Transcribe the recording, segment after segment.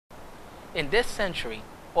In this century,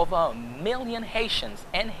 over 1 million Haitians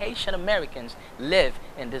and Haitian Americans live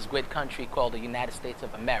in this great country called the United States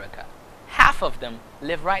of America. Half of them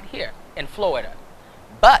live right here in Florida.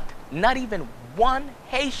 But not even one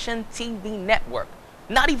Haitian TV network,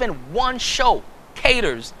 not even one show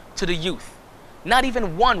caters to the youth. Not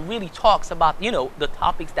even one really talks about, the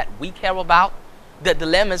topics that we care about, the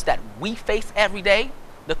dilemmas that we face every day,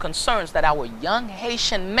 the concerns that our young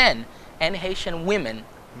Haitian men and Haitian women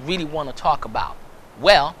really want to talk about.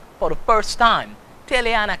 Well, for the first time,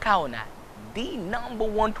 Teleana Kauna, the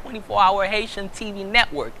 #1 24-hour Haitian TV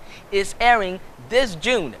network, is airing this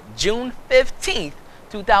June 15th,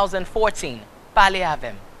 2014, Parlez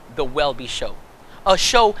Avec, The Welby Show. A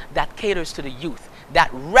show that caters to the youth, that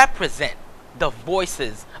represent the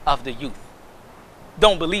voices of the youth.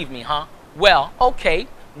 Don't believe me, huh? Well, okay,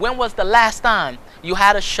 when was the last time you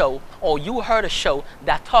had a show or you heard a show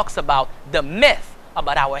that talks about the myth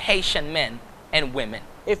about our Haitian men and women?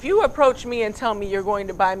 If you approach me and tell me you're going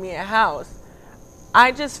to buy me a house,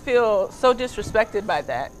 I just feel so disrespected by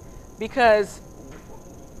that, because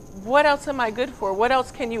what else am I good for? What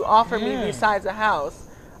else can you offer me besides a house?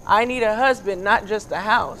 I need a husband, not just a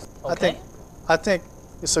house. Okay. I think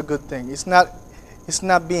it's a good thing. It's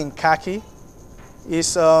not being cocky.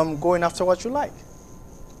 It's going after what you like.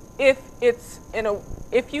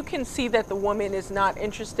 If you can see that the woman is not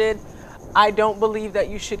interested, I don't believe that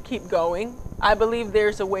you should keep going. I believe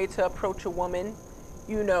there's a way to approach a woman,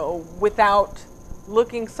 without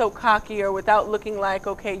looking so cocky or without looking like,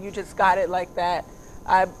 okay, you just got it like that.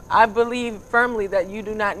 I believe firmly that you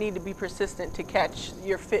do not need to be persistent to catch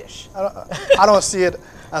your fish. I don't see it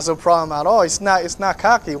as a problem at all. It's not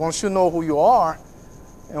cocky. Once you know who you are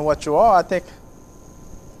and what you are, I think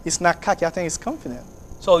it's not cocky. I think it's confident.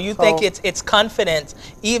 So you think it's confidence,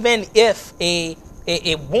 even if a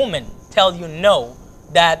woman tells you no,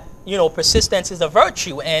 that persistence is a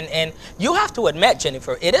virtue, and you have to admit,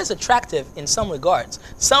 Jennifer, it is attractive in some regards.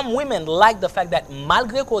 Some women like the fact that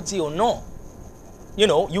malgré qu'on dit no,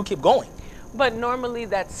 you keep going. But normally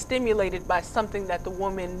that's stimulated by something that the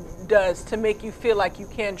woman does to make you feel like you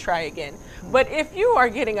can try again. But if you are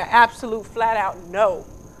getting an absolute flat out no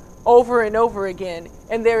over and over again,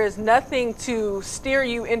 and there is nothing to steer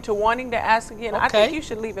you into wanting to ask again, I think you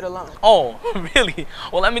should leave it alone. Oh, really?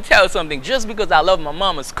 Well, let me tell you something. Just because I love my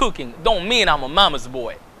mama's cooking don't mean I'm a mama's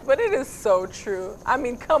boy. But it is so true. I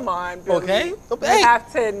mean, come on, Billy. Okay. You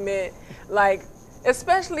have to admit,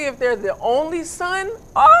 especially if they're the only son.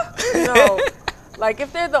 No.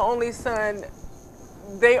 If they're the only son,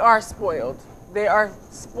 they are spoiled. They are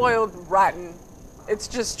spoiled rotten. It's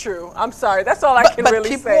just true. I'm sorry. That's all I can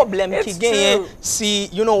really say. It's true. Si,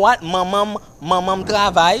 you know what, maman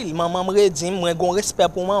travaille, maman redim, moi gon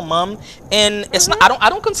respect pour maman, and it's not. I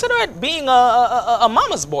don't consider it being a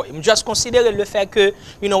mama's boy. I'm just considering le fait que,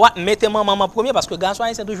 you know what, mettez maman en premier parce que garçon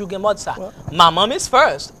c'est toujours gen mode ça. Maman is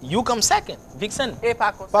first, you come second. Vixen.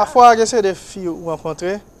 Parfois, j'essaie des filles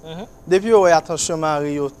rencontrer. Depuis ouais attention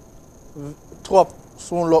mari yo trop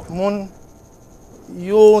sur l'autre monde,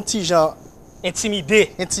 yo un petit genre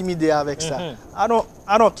intimidé avec ça. I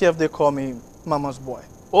don't care if they call me mama's boy.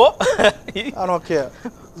 Oh, I don't care.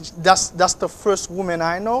 That's the first woman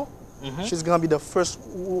I know. She's gonna be the first.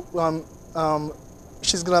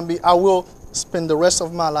 She's gonna be. I will spend the rest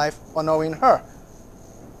of my life honoring her.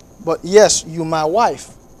 But yes, you're my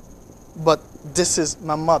wife. But this is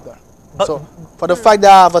my mother. So for the fact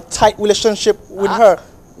that I have a tight relationship with her,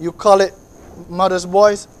 you call it mother's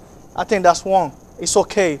boys. I think that's wrong. It's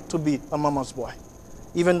okay to be a mama's boy.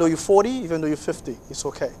 Even though you're 40, even though you're 50, it's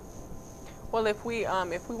okay. Well, if we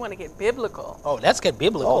want to get biblical. Oh, let's get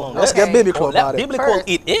biblical. Let's get biblical about it. Biblical first,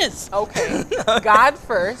 it is. Okay. God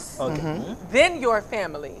first. Then your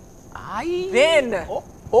family. Then.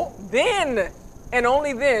 Then. And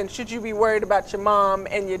only then should you be worried about your mom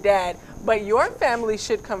and your dad. But your family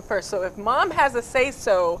should come first. So if mom has a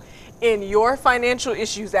say-so in your financial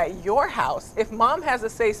issues at your house, if mom has a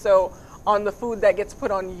say-so on the food that gets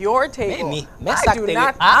put on your table,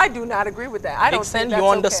 I do not agree with that. I don't think that's you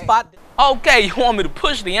on the spot. Okay, you want me to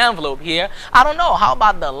push the envelope here? I don't know. How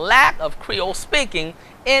about the lack of Creole speaking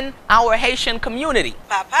in our Haitian community?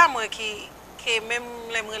 Papa moi qui même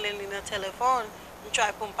les relève dans téléphone, je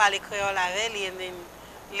try pour parler créole avec lui, and then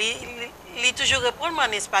li toujours répond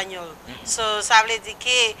en espagnol. So ça veut dire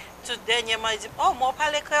que tout dernièrement il dit oh moi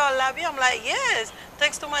parler créole là bien. I'm like yes,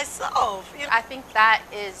 thanks to myself. I think that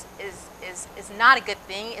is not a good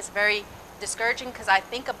thing. It's very discouraging because I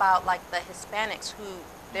think about the Hispanics who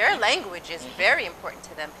their language is very important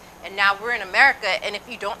to them. And now we're in America, and if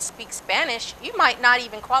you don't speak Spanish, you might not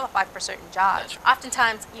even qualify for certain jobs.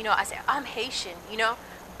 Oftentimes, I say, I'm Haitian,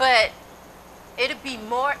 but it'd be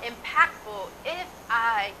more impactful if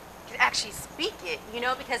I could actually speak it, you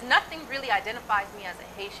know, because nothing really identifies me as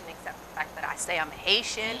a Haitian except the fact that I say I'm a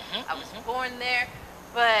Haitian. I was born there,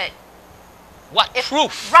 but what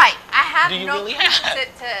proof? Right, I have do you no really proof have?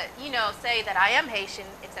 to, you know, say that I am Haitian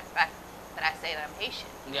except the fact that I say that I'm Haitian.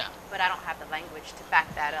 Yeah. But I don't have the language to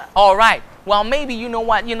back that up. All right. Well, maybe you know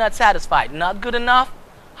what? You're not satisfied. Not good enough?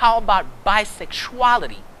 How about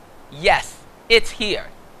bisexuality? Yes, it's here.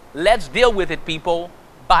 Let's deal with it, people.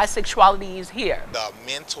 Bisexuality is here. The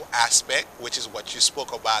mental aspect, which is what you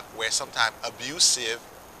spoke about, where sometimes abusive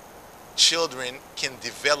children can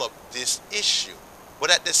develop this issue.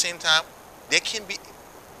 But at the same time, there can be,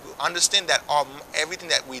 understand that everything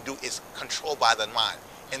that we do is controlled by the mind.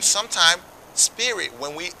 And sometimes spirit,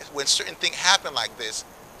 when certain things happen like this,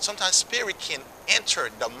 sometimes spirit can enter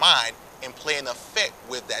the mind and play an effect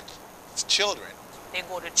with that children. They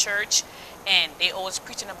go to church and they always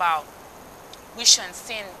preaching about we shouldn't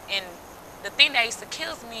sin. And the thing that used to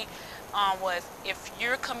kill me was if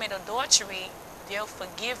you commit adultery, they'll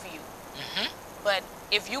forgive you. But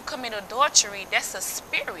if you commit adultery, that's a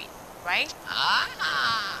spirit, right?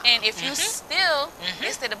 And if you still,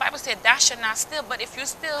 the Bible said thou shalt not steal, but if you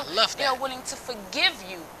still, they're willing to forgive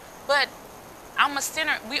you. But I'm a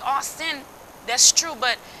sinner. We all sin. That's true.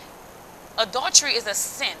 But adultery is a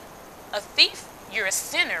sin. A thief, you're a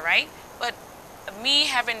sinner, right? But me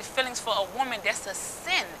having feelings for a woman, that's a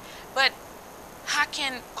sin. But how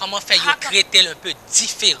can... Comment faire traiter un peu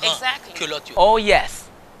différent que l'autre? Oh yes,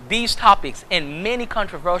 these topics and many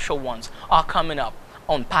controversial ones are coming up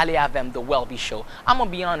on Parler Avec the Welby show. I'm gonna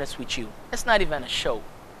be honest with you, it's not even a show,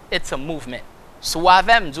 it's a movement. Sou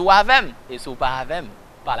avem, du avem, et sou pa avem,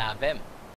 parler avem.